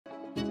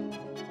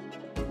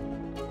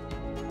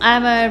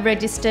I'm a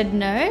registered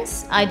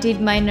nurse. I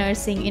did my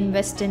nursing in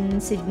Western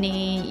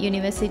Sydney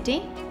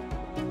University.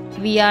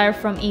 We are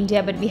from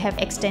India, but we have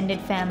extended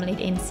family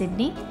in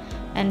Sydney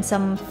and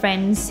some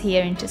friends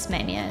here in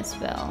Tasmania as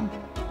well.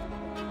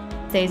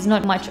 There's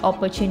not much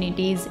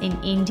opportunities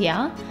in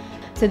India,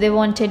 so they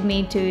wanted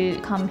me to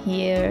come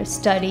here,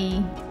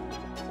 study.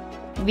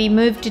 We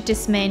moved to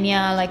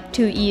Tasmania like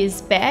 2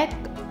 years back,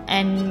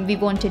 and we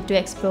wanted to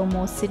explore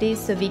more cities,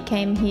 so we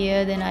came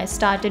here. Then I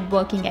started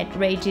working at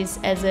Regis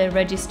as a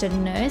registered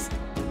nurse.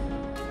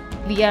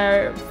 We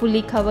are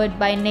fully covered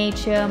by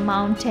nature,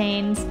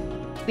 mountains.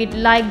 We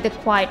like the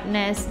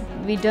quietness.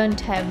 We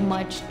don't have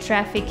much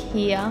traffic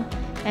here,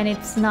 and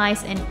it's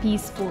nice and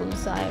peaceful,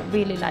 so I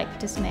really like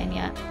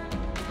Tasmania.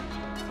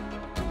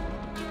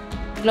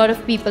 A lot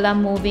of people are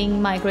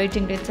moving,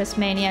 migrating to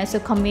Tasmania, so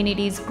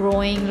community is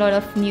growing, a lot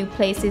of new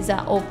places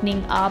are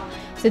opening up.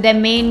 So their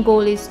main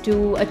goal is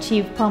to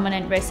achieve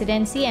permanent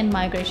residency, and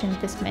Migration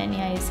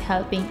Tasmania is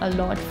helping a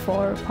lot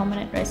for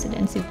permanent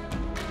residency.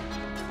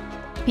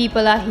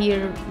 People are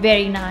here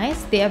very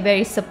nice, they are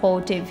very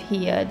supportive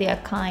here, they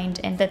are kind,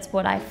 and that's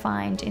what I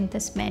find in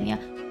Tasmania.